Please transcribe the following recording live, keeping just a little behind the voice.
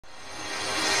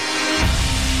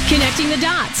Connecting the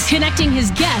dots, connecting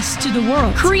his guests to the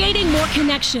world, creating more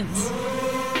connections.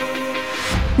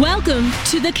 Welcome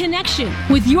to The Connection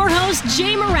with your host,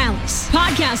 Jay Morales,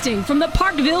 podcasting from the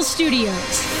Parkville Studios.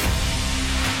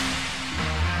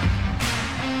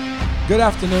 Good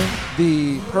afternoon.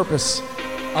 The purpose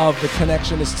of The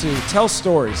Connection is to tell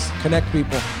stories, connect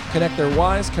people, connect their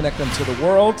whys, connect them to the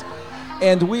world.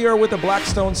 And we are with the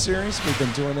Blackstone series. We've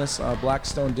been doing this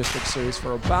Blackstone District series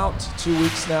for about 2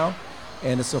 weeks now.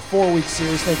 And it's a 4-week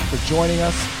series. Thank you for joining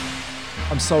us.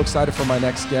 I'm so excited for my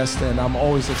next guest, and I'm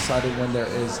always excited when there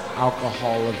is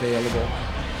alcohol available.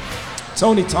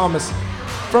 Tony Thomas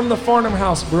from the Farnam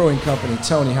House Brewing Company.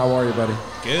 Tony, how are you, buddy?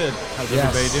 Good. How's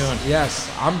everybody doing? Yes,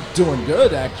 I'm doing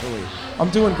good, actually.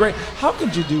 I'm doing great. How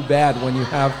could you do bad when you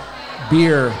have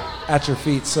beer at your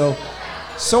feet?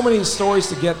 So many stories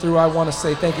to get through. I want to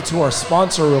say thank you to our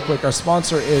sponsor real quick. Our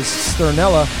sponsor is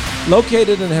Sternella.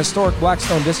 Located in the historic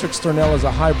Blackstone District, Sternella is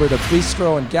a hybrid of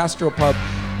bistro and gastropub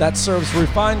that serves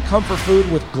refined comfort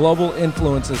food with global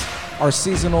influences. Our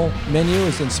seasonal menu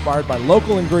is inspired by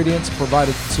local ingredients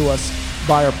provided to us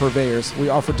by our purveyors. We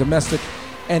offer domestic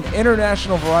and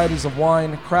international varieties of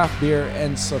wine, craft beer,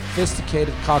 and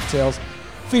sophisticated cocktails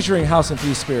featuring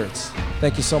house-infused spirits.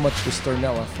 Thank you so much to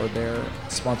Sternella for their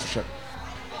sponsorship.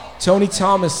 Tony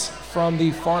Thomas from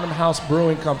the Farnam House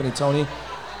Brewing Company. Tony,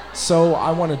 so I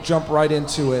want to jump right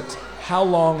into it. How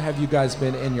long have you guys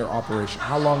been in your operation?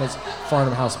 How long has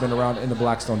Farnam House been around in the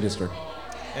Blackstone District?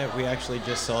 Yeah, we actually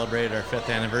just celebrated our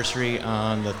 5th anniversary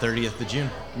on the 30th of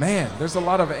June. Man, there's a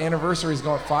lot of anniversaries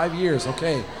going. 5 years,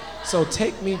 okay. So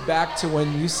take me back to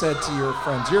when you said to your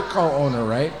friends, you're co-owner,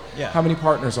 right? Yeah. How many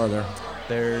partners are there?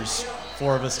 There's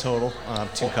 4 of us total,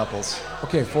 2 couples.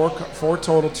 Okay, four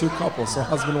total, 2 couples. So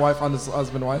husband-wife on this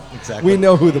husband-wife? Exactly. We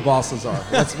know who the bosses are,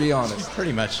 let's be honest.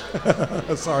 Pretty much.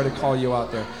 Sorry to call you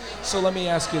out there. So let me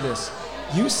ask you this.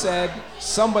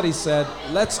 Somebody said,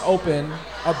 let's open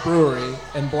a brewery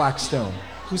in Blackstone.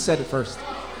 Who said it first?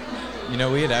 You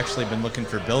know, we had actually been looking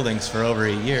for buildings for over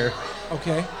a year.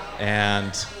 Okay.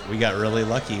 And we got really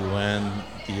lucky when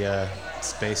the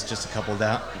space just a couple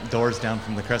doors down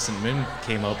from the Crescent Moon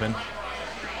came open.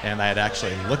 And I had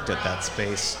actually looked at that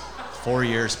space 4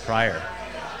 years prior.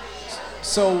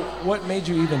 So what made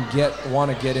you even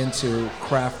want to get into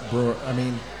craft brew? I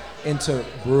mean, into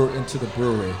the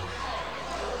brewery?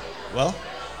 Well,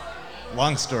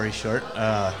 long story short,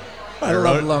 I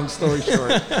love long story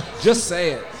short. Just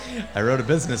say it. I wrote a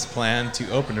business plan to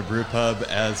open a brew pub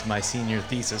as my senior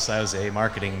thesis. I was a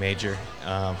marketing major.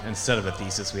 Instead of a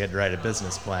thesis, we had to write a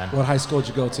business plan. What high school did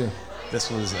you go to? This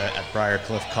was at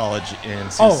Briarcliff College in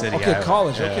Sioux City, okay, Iowa.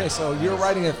 college. Yeah. Okay, so you're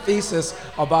writing a thesis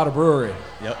about a brewery.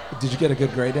 Yep. Did you get a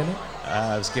good grade in it?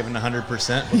 I was given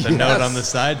 100% with a note on the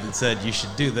side that said, you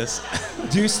should do this.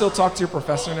 Do you still talk to your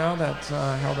professor now that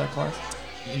held that class?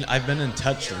 I've been in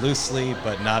touch loosely,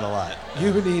 but not a lot.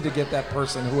 You need to get that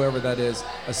person, whoever that is,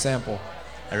 a sample.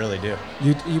 I really do.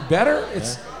 You better?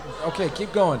 Okay,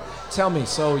 keep going. Tell me,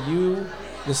 so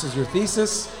this is your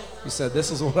thesis? You said, this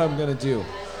is what I'm going to do.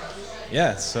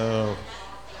 Yeah, so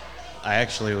I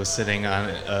actually was sitting on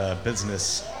a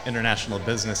international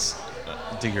business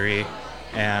degree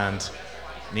and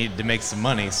needed to make some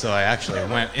money, so I actually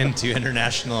went into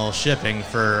international shipping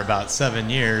for about 7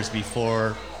 years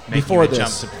before making the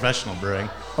jump to professional brewing.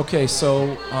 Okay,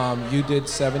 so you did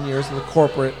 7 years in the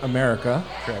corporate America.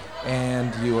 Correct.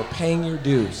 And you were paying your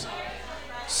dues.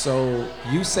 So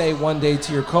you say one day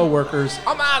to your coworkers,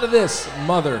 I'm out of this,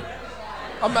 mother.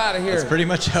 I'm out of here. That's pretty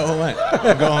much how it went.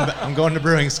 I'm going to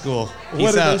brewing school.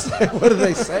 Peace out. What did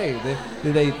they say?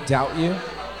 Did they doubt you?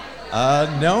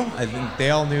 No. I think they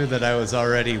all knew that I was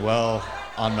already well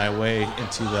on my way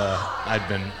into I'd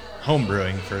been home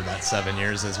brewing for that 7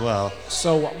 years as well.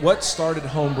 So what started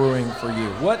home brewing for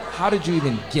you? How did you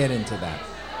even get into that?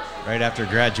 Right after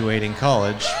graduating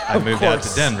college, I moved out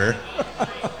to Denver,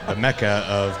 the mecca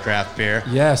of craft beer.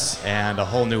 Yes. And a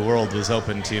whole new world was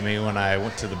open to me when I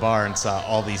went to the bar and saw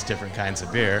all these different kinds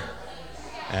of beer.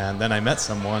 And then I met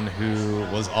someone who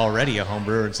was already a home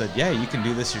brewer and said, yeah, you can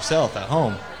do this yourself at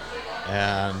home.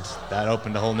 And that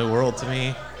opened a whole new world to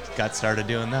me. Got started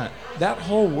doing that. That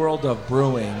whole world of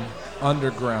brewing,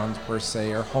 underground per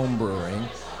se, or home brewing,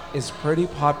 is pretty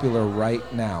popular right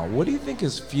now. What do you think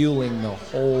is fueling the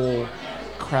whole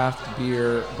craft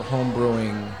beer, home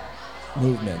brewing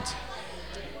movement?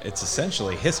 It's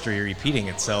essentially history repeating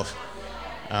itself.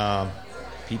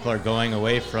 People are going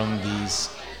away from these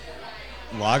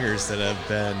lagers that have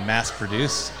been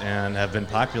mass-produced and have been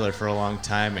popular for a long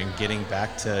time and getting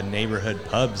back to neighborhood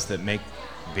pubs that make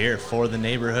beer for the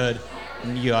neighborhood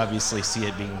And you obviously see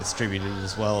it being distributed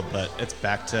as well, but it's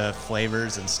back to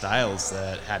flavors and styles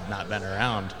that had not been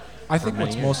around. I think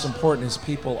what's years. most important is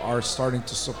people are starting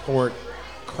to support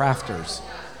crafters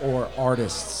or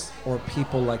artists or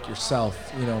people like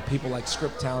yourself, people like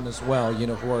Scriptown as well,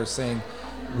 who are saying,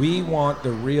 we want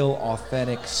the real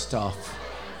authentic stuff.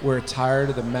 We're tired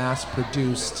of the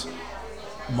mass-produced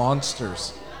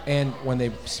monsters. And when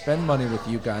they spend money with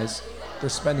you guys, they're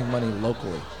spending money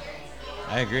locally.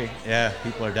 I agree. Yeah,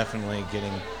 people are definitely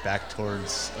getting back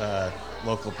towards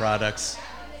local products,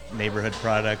 neighborhood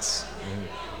products. I mean,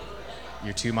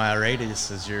 your 2-mile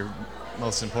radius is your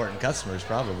most important customers,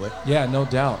 probably. Yeah, no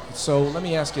doubt. So let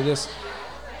me ask you this.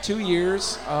 2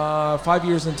 years, 5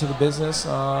 years into the business,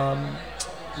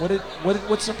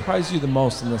 what surprised you the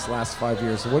most in this last 5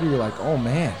 years? What are you like, oh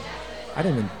man, I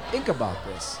didn't even think about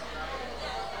this?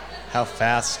 How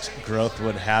fast growth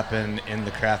would happen in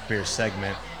the craft beer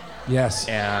segment. Yes.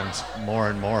 And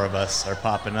more of us are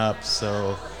popping up,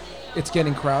 so it's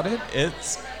getting crowded?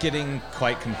 It's getting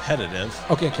quite competitive.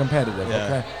 Okay, competitive, yeah.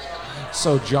 Okay.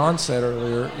 So John said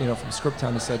earlier, from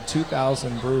Scriptown, he said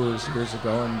 2,000 brewers years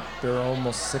ago, and there are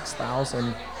almost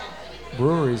 6,000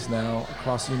 breweries now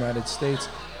across the United States,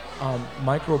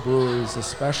 microbreweries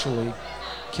especially.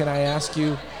 Can I ask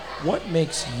you, what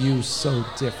makes you so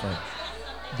different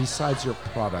besides your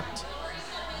product?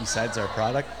 Besides our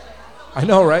product? I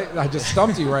know, right? I just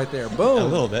stumped you right there. Boom. A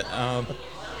little bit.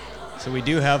 So we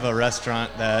do have a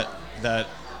restaurant that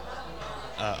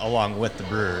along with the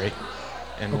brewery,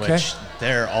 in which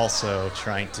they're also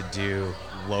trying to do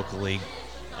locally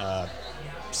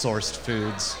sourced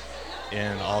foods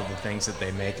in all the things that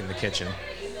they make in the kitchen.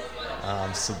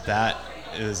 So that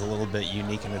is a little bit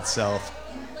unique in itself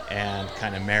and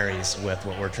kind of marries with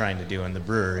what we're trying to do in the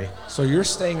brewery. So you're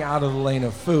staying out of the lane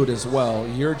of food as well.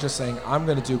 You're just saying, I'm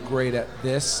going to do great at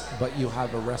this, but you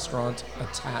have a restaurant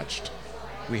attached.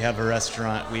 We have a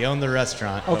restaurant. We own the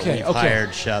restaurant, but we've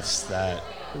hired chefs that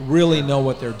really know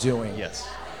what they're doing. Yes.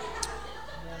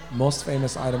 Most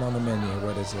famous item on the menu,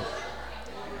 what is it?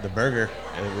 The burger.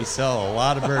 We sell a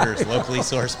lot of burgers, locally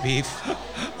sourced beef.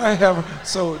 I have.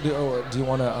 So do you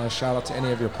want to shout out to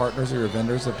any of your partners or your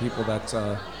vendors, the people that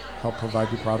help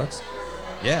provide you products?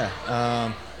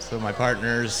 Yeah. So my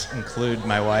partners include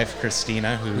my wife,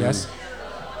 Christina, who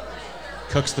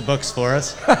cooks the books for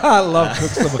us. I love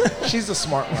cooks the books. She's the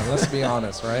smart one, let's be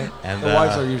honest, right? And the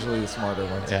wives are usually the smarter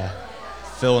ones. Yeah.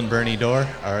 Phil and Bernie Dorr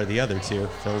are the other two.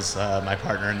 Phil's my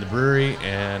partner in the brewery,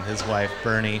 and his wife,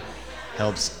 Bernie,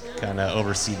 helps kind of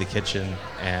oversee the kitchen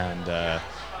and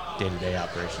day-to-day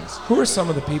operations. Who are some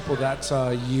of the people that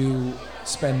you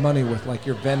spend money with, like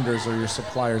your vendors or your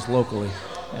suppliers locally?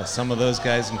 Yeah, some of those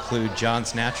guys include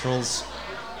John's Naturals,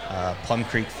 Plum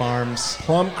Creek Farms.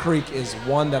 Plum Creek is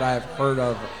one that I have heard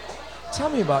of. Tell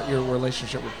me about your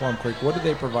relationship with Plum Creek. What do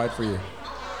they provide for you?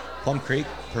 Plum Creek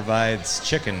provides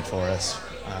chicken for us,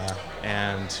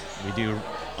 and we do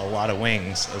a lot of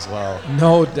wings as well.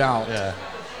 No doubt. Yeah.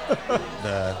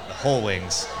 The whole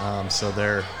wings. So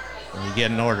they're, when you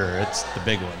get an order, it's the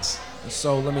big ones.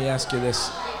 So let me ask you this.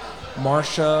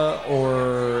 Marcia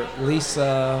or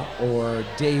Lisa or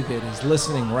David is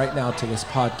listening right now to this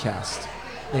podcast.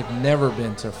 They've never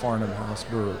been to Farnam House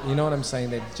Brewing. You know what I'm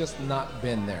saying? They've just not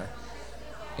been there.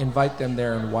 Invite them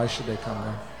there, and why should they come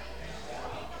there?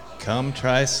 Come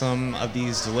try some of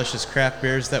these delicious craft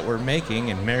beers that we're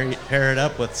making and pair it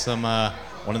up with some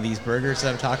one of these burgers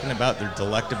that I'm talking about. They're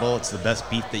delectable. It's the best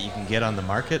beef that you can get on the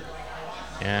market.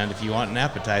 And if you want an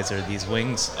appetizer, these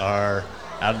wings are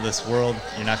out of this world.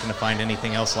 You're not going to find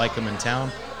anything else like them in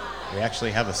town. We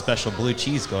actually have a special blue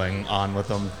cheese going on with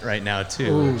them right now, too.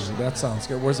 Ooh, that sounds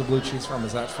good. Where's the blue cheese from?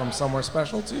 Is that from somewhere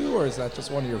special, too, or is that just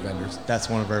one of your vendors? That's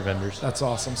one of our vendors. That's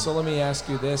awesome. So let me ask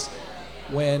you this.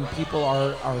 When people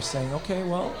are saying, okay,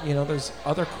 well, there's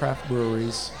other craft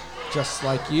breweries just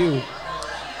like you,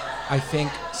 I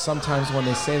think sometimes when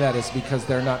they say that it's because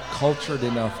they're not cultured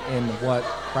enough in what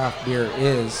craft beer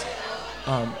is.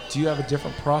 Do you have a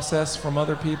different process from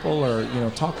other people, or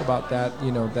talk about that?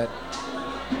 That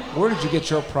where did you get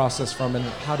your process from, and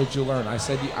how did you learn?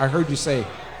 I heard you say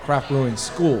craft brewing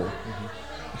school.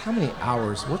 Mm-hmm. How many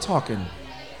hours? We're talking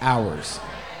hours.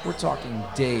 We're talking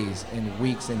days and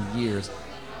weeks and years.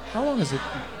 How long has it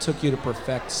took you to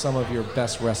perfect some of your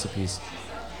best recipes?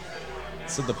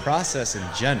 So the process in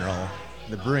general,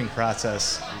 the brewing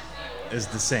process is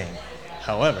the same.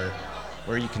 However,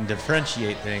 where you can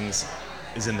differentiate things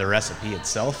is in the recipe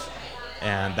itself,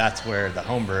 and that's where the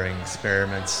home brewing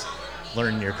experiments,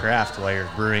 learn your craft while you're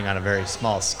brewing on a very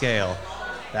small scale.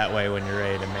 That way when you're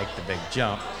ready to make the big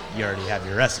jump, you already have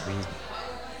your recipes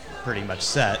pretty much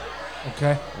set.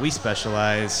 Okay. We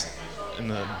specialize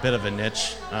in a bit of a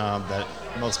niche that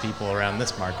most people around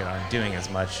this market aren't doing as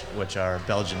much, which are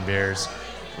Belgian beers.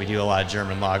 We do a lot of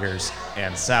German lagers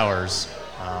and sours.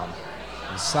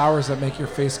 Sours that make your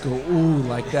face go, ooh,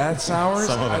 like that, sours?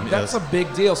 Some of them, that's yes. a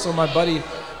big deal. So my buddy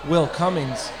Will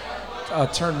Cummings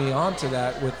turned me on to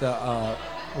that with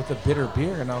the bitter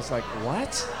beer, and I was like,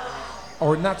 what?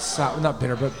 Or not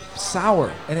bitter, but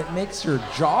sour, and it makes your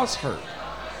jaws hurt.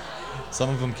 Some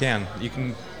of them can. You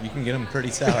can get them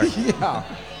pretty sour. Yeah.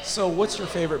 So what's your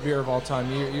favorite beer of all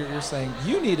time? You're saying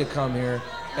you need to come here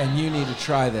and you need to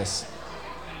try this.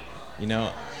 You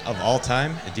know, of all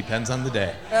time, it depends on the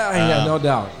day. Yeah, no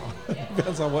doubt.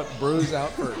 Depends on what brews out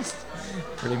first.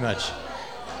 Pretty much.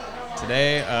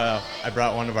 Today, I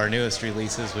brought one of our newest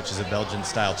releases, which is a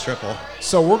Belgian-style triple.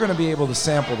 So we're going to be able to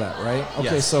sample that, right?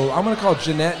 Okay, Yes. so I'm going to call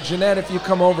Jeanette. Jeanette, if you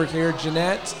come over here.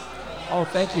 Jeanette. Oh,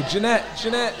 thank you.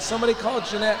 Jeanette. Somebody call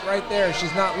Jeanette right there.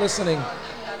 She's not listening.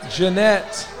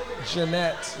 Jeanette.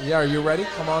 Yeah, are you ready?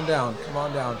 Come on down.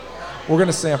 We're going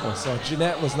to sample. So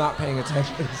Jeanette was not paying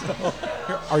attention. So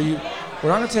here, we're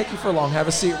not going to take you for long. Have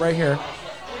a seat right here.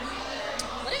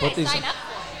 What did I sign up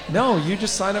for? No, you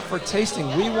just sign up for tasting.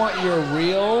 We want your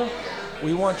real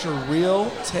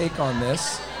take on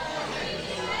this.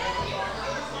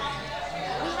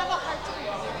 We have a hard time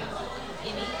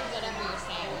hearing whatever you're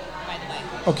saying, by the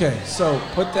way. Okay, so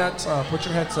put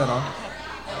your headset on.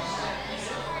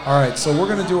 All right, so we're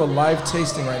going to do a live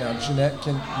tasting right now. Jeanette,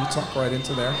 can you talk right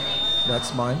into there?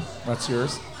 That's mine. That's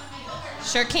yours.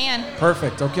 Sure can.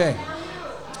 Perfect. Okay.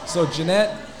 So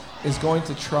Jeanette is going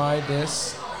to try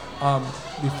this.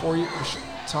 Before you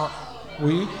talk,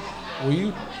 will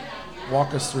you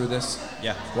walk us through this?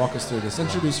 Yeah. Walk us through this.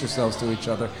 Introduce yourselves to each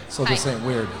other so this Hi. ain't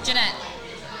weird. Jeanette.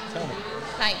 Tony.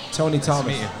 Hi. Tony Thomas,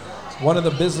 meet you. one of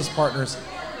the business partners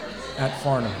at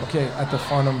Farnam. Okay, at the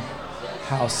Farnam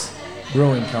House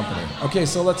Brewing Company. Okay,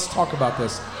 so let's talk about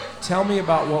this. Tell me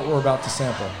about what we're about to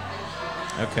sample.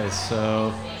 Okay,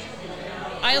 so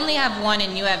I only have one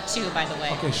and you have two, by the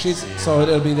way. Okay, so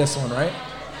it'll be this one, right?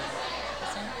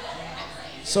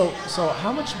 So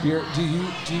how much beer do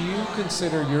you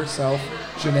consider yourself,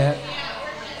 Jeanette?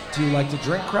 Do you like to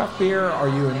drink craft beer? Are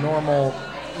you a normal,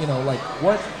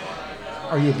 what?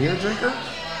 Are you a beer drinker?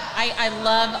 I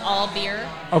love all beer,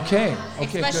 Okay,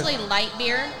 especially good. light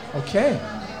beer. Okay,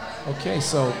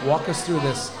 so walk us through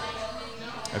this.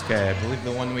 okay, I believe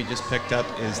the one we just picked up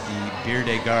is the Bière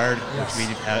de Garde, Yes.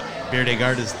 which Bière de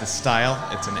Garde is the style.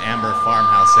 It's an amber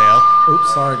farmhouse ale.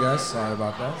 Oops, sorry guys, sorry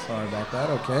about that.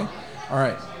 Okay, all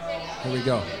right, here we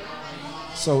go.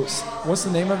 So what's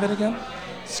the name of it again?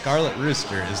 Scarlet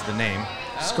Rooster is the name,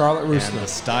 Scarlet Rooster. and the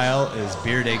style is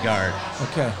Bière de Garde.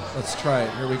 Okay, let's try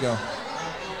it. Here we go.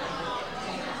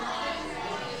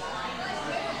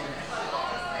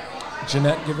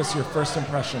 Jeanette, give us your first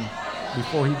impression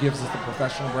before he gives us the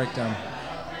professional breakdown.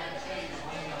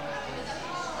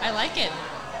 I like it.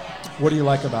 What do you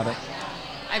like about it?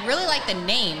 I really like the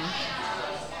name.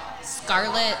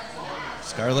 Scarlet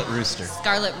Rooster.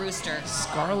 Scarlet Rooster.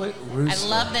 Scarlet Rooster. I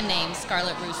love the name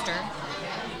Scarlet Rooster.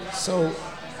 So,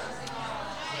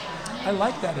 I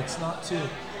like that it's not too...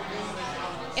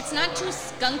 It's not too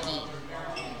skunky.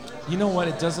 You know what?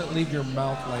 It doesn't leave your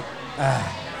mouth like,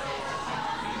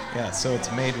 Yeah, so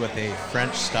it's made with a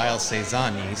French-style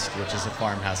Saison yeast, which is a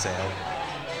farmhouse ale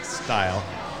style.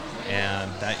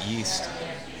 And that yeast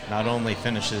not only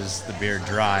finishes the beer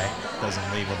dry,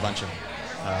 doesn't leave a bunch of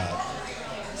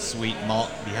sweet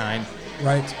malt behind,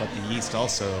 right? but the yeast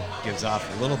also gives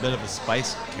off a little bit of a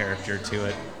spice character to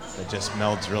it that just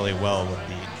melds really well with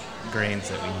the grains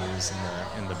that we use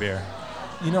in the beer.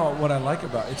 You know what I like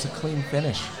about it? It's a clean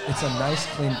finish. It's a nice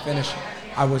clean finish.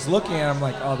 I was looking at it, I'm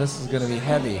like, oh, this is going to be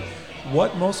heavy.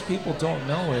 What most people don't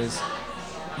know is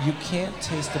you can't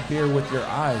taste the beer with your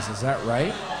eyes. Is that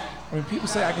right? I mean, people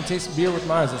say I can taste beer with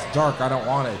my eyes. It's dark, I don't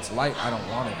want it. It's light, I don't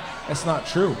want it. That's not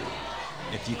true.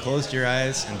 If you closed your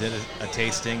eyes and did a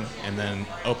tasting and then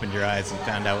opened your eyes and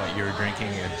found out what you were drinking,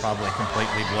 it'd probably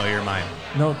completely blow your mind.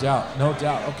 No doubt.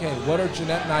 Okay, what are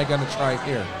Jeanette and I going to try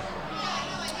here?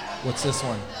 What's this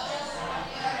one?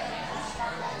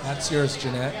 That's yours,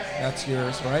 Jeanette. That's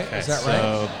yours, right? Okay, Is that right?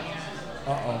 so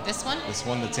Uh-oh. This one? this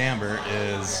one that's amber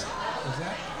is... Is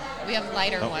that? We have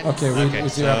lighter ones. Okay, we do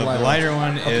so have lighter the lighter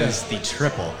ones. one is the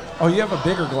triple. Oh, you have a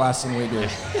bigger glass than we do.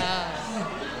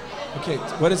 Okay,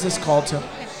 what is this called?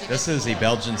 This is a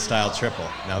Belgian-style triple.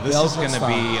 Now, this is going to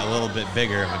be a little bit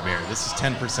bigger of a beer. This is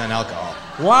 10% alcohol.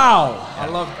 Wow,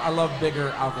 I love bigger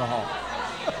alcohol.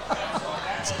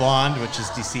 It's It's blonde, which is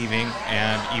deceiving,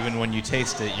 and even when you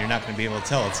taste it, you're not going to be able to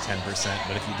tell it's 10%.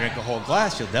 But if you drink a whole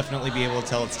glass, you'll definitely be able to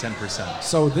tell it's 10%.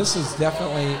 So this is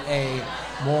definitely a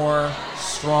more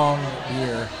strong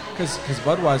beer, because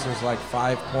Budweiser's like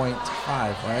 5.5,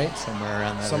 right? Somewhere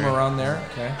around that. Somewhere around there.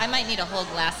 Okay. I might need a whole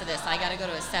glass of this. I got to go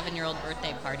to a 7-year-old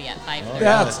birthday party at 5:30. Oh,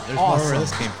 That's there's awesome. more where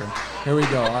this came from. Here we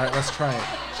go. All right, let's try it.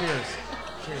 Cheers.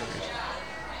 Cheers.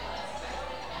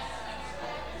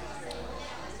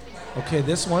 Okay,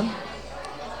 this one.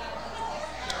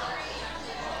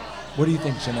 What do you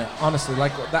think, Jeanette? Honestly,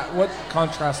 like that. What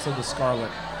contrast to the Scarlet?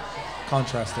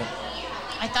 Contrast it.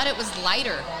 I thought it was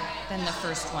lighter than the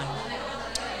first one.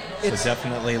 It's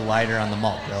definitely lighter on the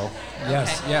malt bill.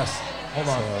 Yes, Okay. yes. Hold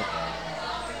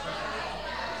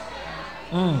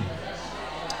on.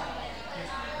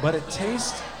 But it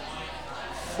tastes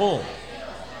full,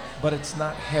 but it's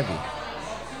not heavy.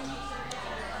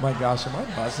 My gosh, am I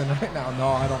buzzing right now? No,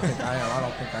 I don't think I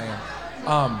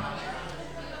am.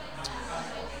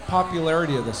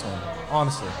 Popularity of this one,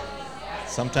 honestly.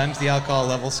 Sometimes the alcohol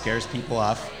level scares people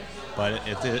off, but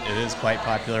it is quite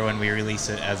popular when we release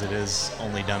it, as it is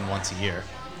only done once a year.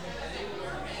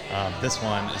 This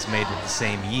one is made with the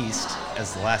same yeast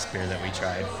as the last beer that we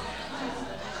tried.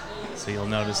 So you'll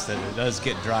notice that it does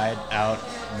get dried out,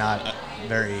 not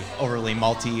very overly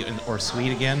malty or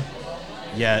sweet again,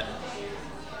 yet,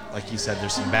 like you said,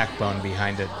 there's some backbone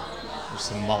behind it. There's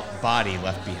some malt body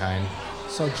left behind.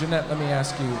 So, Jeanette, let me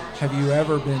ask you, have you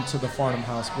ever been to the Farnam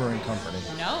House Brewing Company?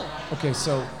 No. Okay,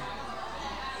 so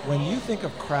when you think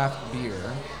of craft beer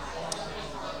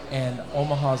and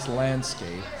Omaha's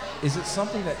landscape, is it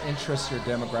something that interests your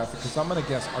demographic? Because I'm going to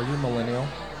guess, are you millennial?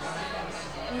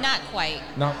 Not quite.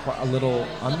 Not quite, a little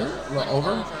under? A little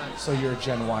over? So you're a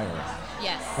Gen Y-er.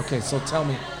 Yes. Okay, so tell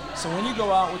me, so when you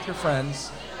go out with your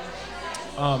friends,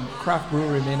 craft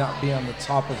brewery may not be on the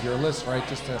top of your list, right?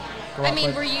 Just to go out. I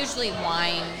mean, we're usually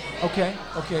wine. Okay,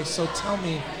 so tell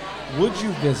me, would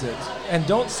you visit, and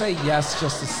don't say yes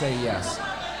just to say yes,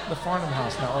 the Farnam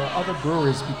House now, or other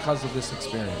breweries because of this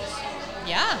experience?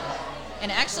 Yeah.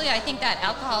 And actually, I think that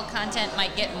alcohol content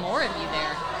might get more of you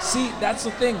there. See, that's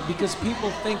the thing, because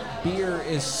people think beer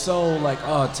is so like,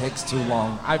 oh, it takes too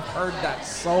long. I've heard that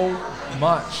so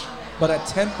much, but at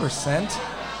 10%,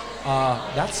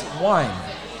 that's wine.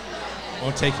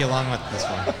 Won't take you long with this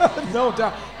one. No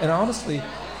doubt. And honestly,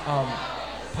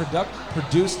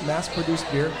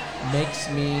 mass-produced beer makes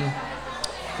me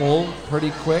full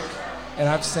pretty quick. And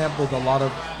I've sampled a lot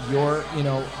of your,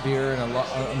 beer and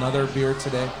another beer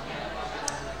today.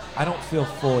 I don't feel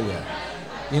full yet.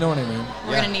 You know what I mean?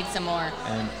 We're going to need some more.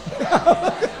 And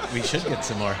we should get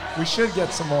some more. We should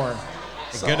get some more.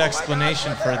 A good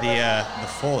explanation for the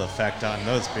full effect on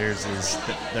those beers is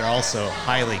that they're also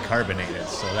highly carbonated.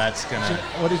 So that's going to...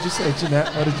 What did you say,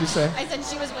 Jeanette? What did you say? I said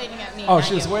she was waving at me. Oh, not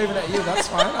she was you. waving at you. That's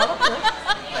fine. I don't care.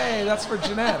 Hey, that's for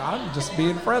Jeanette. I'm just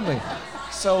being friendly.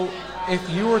 So if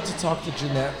you were to talk to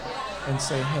Jeanette and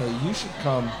say, hey, you should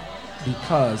come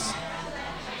because,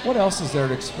 what else is there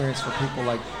to experience for people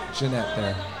like Jeanette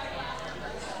there?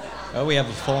 Oh, we have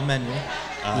a full menu,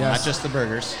 Yes. not just the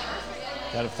burgers.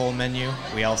 Got a full menu.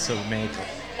 We also make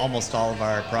almost all of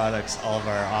our products, all of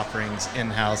our offerings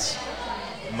in-house,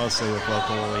 mostly with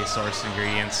locally sourced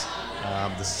ingredients.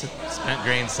 The spent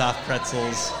grain soft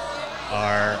pretzels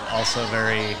are also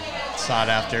very sought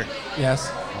after.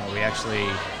 Yes. We actually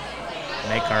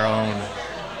make our own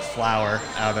flour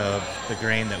out of the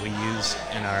grain that we use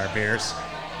in our beers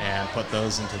and put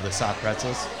those into the soft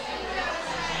pretzels.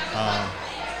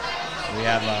 We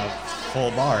have a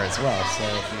full bar as well, so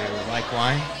if you like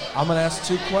wine. I'm going to ask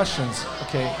two questions.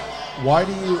 Okay. Where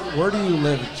do you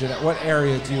live, Jeanette? What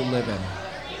area do you live in?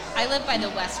 I live by the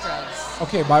West Roads.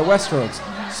 Okay, by Westroads.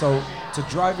 So to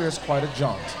drive here is quite a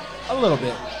jaunt. A little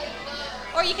bit.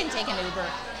 Or you can take an Uber.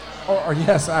 Or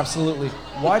yes, absolutely.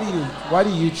 Why do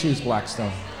you choose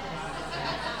Blackstone?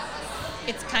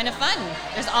 It's kind of fun.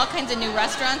 There's all kinds of new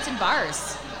restaurants and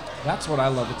bars. That's what I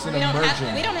love. It's an We don't emerging.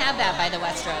 have that by the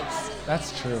West Roads.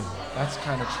 That's true. That's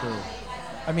kind of true.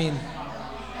 I mean,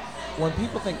 when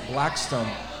people think Blackstone,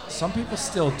 some people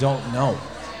still don't know.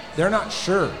 They're not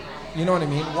sure. You know what I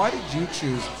mean? Why did you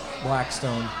choose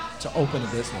Blackstone to open a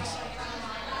business?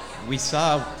 We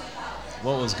saw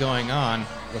what was going on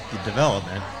with the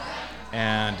development,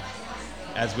 and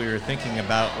as we were thinking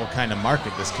about what kind of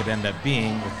market this could end up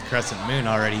being, with Crescent Moon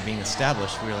already being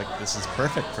established, we were like, this is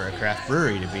perfect for a craft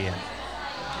brewery to be in.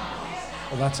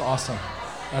 Well, that's awesome.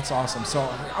 That's awesome. So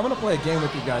I'm going to play a game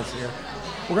with you guys here.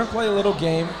 We're going to play a little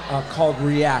game called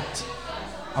React.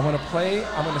 I'm going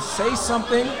to say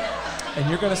something, and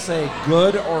you're going to say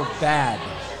good or bad.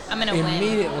 I'm going to win.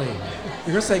 Immediately.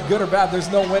 You're gonna say good or bad.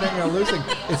 There's no winning or losing.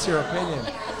 It's your opinion.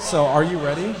 So are you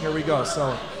ready? Here we go.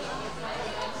 So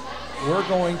we're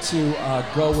going to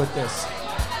go with this.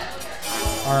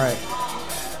 All right.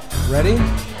 Ready?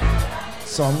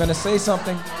 So I'm gonna say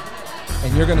something,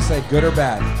 and you're gonna say good or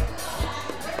bad.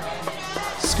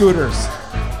 Scooters.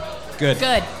 Good.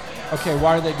 Good. Okay,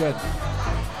 why are they good?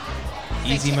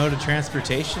 Easy mode of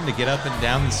transportation to get up and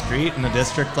down the street in a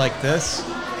district like this.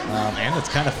 And it's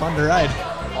kind of fun to ride.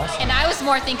 And I was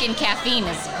more thinking caffeine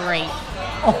is great.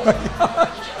 Oh my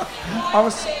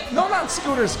gosh. No, not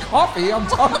scooters, coffee. I'm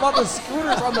talking about the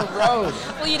scooters on the road.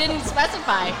 Well, you didn't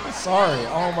specify. Sorry.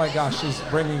 Oh my gosh, she's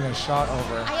bringing a shot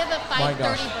over. I have a My 5:30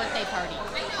 gosh. birthday party.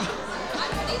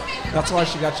 That's why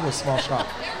she got you a small shot.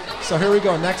 So here we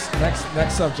go. Next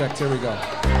subject. Here we go.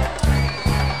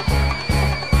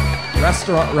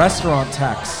 Restaurant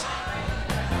tax.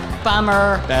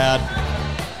 Bummer. Bad.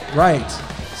 Right.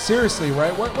 Seriously,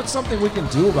 right? What's something we can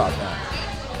do about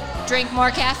that? Drink more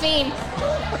caffeine.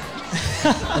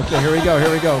 Okay, here we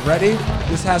go. Ready?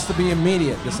 This has to be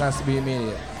immediate.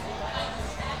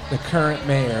 The current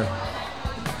mayor.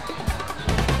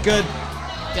 Good.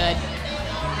 Good.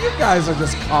 You guys are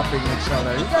just copying each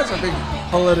other. You guys are being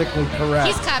politically correct.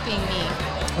 He's copying me.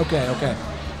 Okay.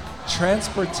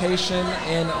 Transportation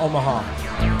in Omaha.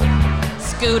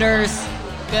 Scooters.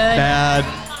 Good. Bad.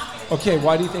 Okay,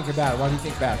 why do you think bad?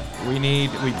 We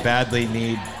badly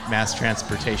need mass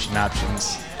transportation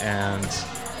options, and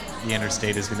the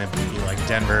interstate is going to be like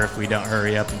Denver if we don't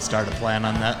hurry up and start a plan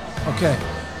on that. Okay,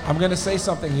 I'm going to say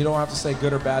something. You don't have to say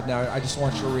good or bad now. I just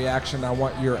want your reaction. I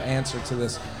want your answer to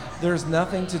this. There's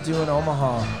nothing to do in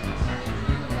Omaha.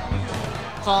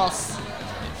 False.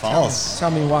 False.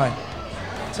 Tell me why.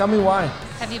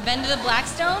 Have you been to the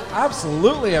Blackstone?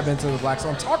 Absolutely, I've been to the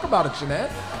Blackstone. Talk about it,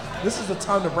 Jeanette. This is the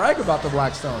time to brag about the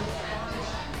Blackstone.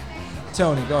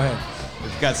 Tony, go ahead.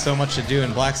 We've got so much to do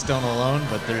in Blackstone alone,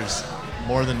 but there's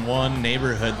more than one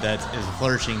neighborhood that is a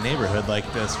flourishing neighborhood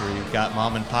like this, where you've got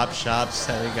mom and pop shops,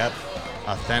 you've got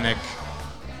authentic,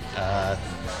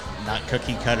 not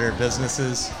cookie cutter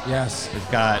businesses. Yes. We've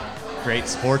got great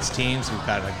sports teams. We've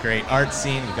got a great art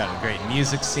scene. We've got a great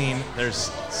music scene.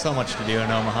 There's so much to do in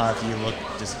Omaha if you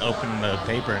just open the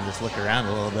paper and just look around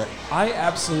a little bit. I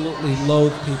absolutely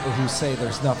loathe people who say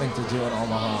there's nothing to do in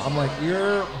Omaha. I'm like,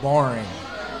 you're boring.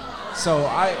 So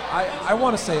I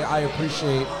want to say I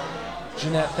appreciate,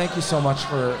 Jeanette, thank you so much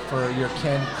for your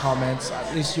candid comments.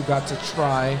 At least you got to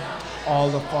try all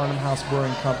the Farnam House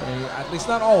Brewing Company, at least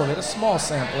not all of it, a small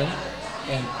sampling,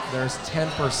 and there's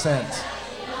 10%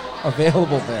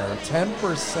 available there.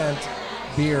 10%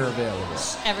 beer available.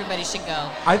 Everybody should go.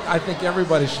 I think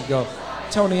everybody should go.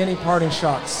 Tony, any parting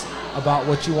shots about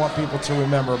what you want people to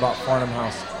remember about Farnam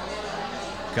House?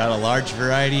 Got a large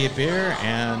variety of beer,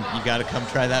 and you got to come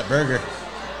try that burger.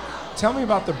 Tell me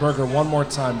about the burger one more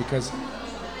time, because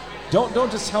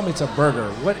don't just tell me it's a burger.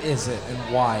 What is it and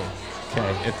why?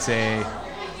 Okay, it's a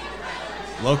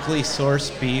locally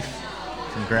sourced beef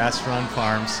from grass-run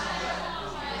farms,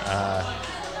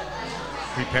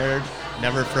 prepared,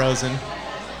 never frozen,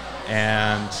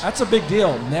 and That's a big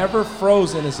deal. Never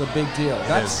frozen is a big deal.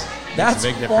 That's a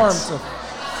big farm difference. to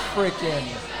freaking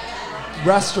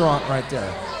restaurant right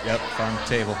there. Yep, farm to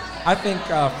table. I think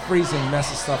freezing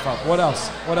messes stuff up. What else?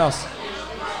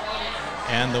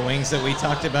 And the wings that we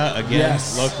talked about, again,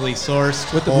 Yes. locally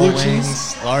sourced, With the whole blue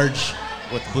wings, cheese? large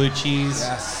with blue cheese.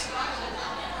 Yes.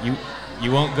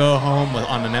 You won't go home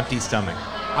on an empty stomach.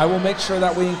 I will make sure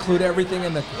that we include everything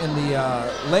in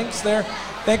the links there.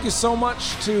 Thank you so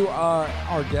much to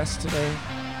our guest today,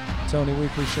 Tony. We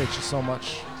appreciate you so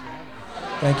much.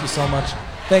 Thank you so much.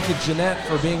 Thank you, Jeanette,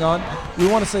 for being on. We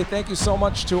want to say thank you so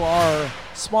much to our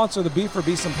sponsor, the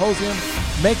B4B Symposium.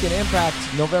 Make an impact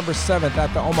November 7th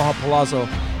at the Omaha Palazzo.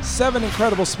 7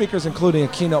 incredible speakers, including a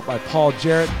keynote by Paul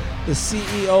Jarrett, the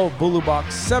CEO of Bock.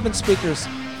 7 speakers,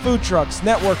 food trucks,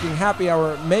 networking, happy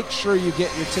hour. Make sure you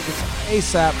get your tickets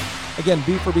ASAP. Again,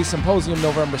 B4B Symposium,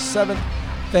 November 7th.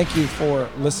 Thank you for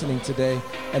listening today,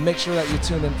 and make sure that you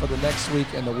tune in for the next week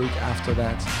and the week after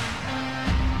that.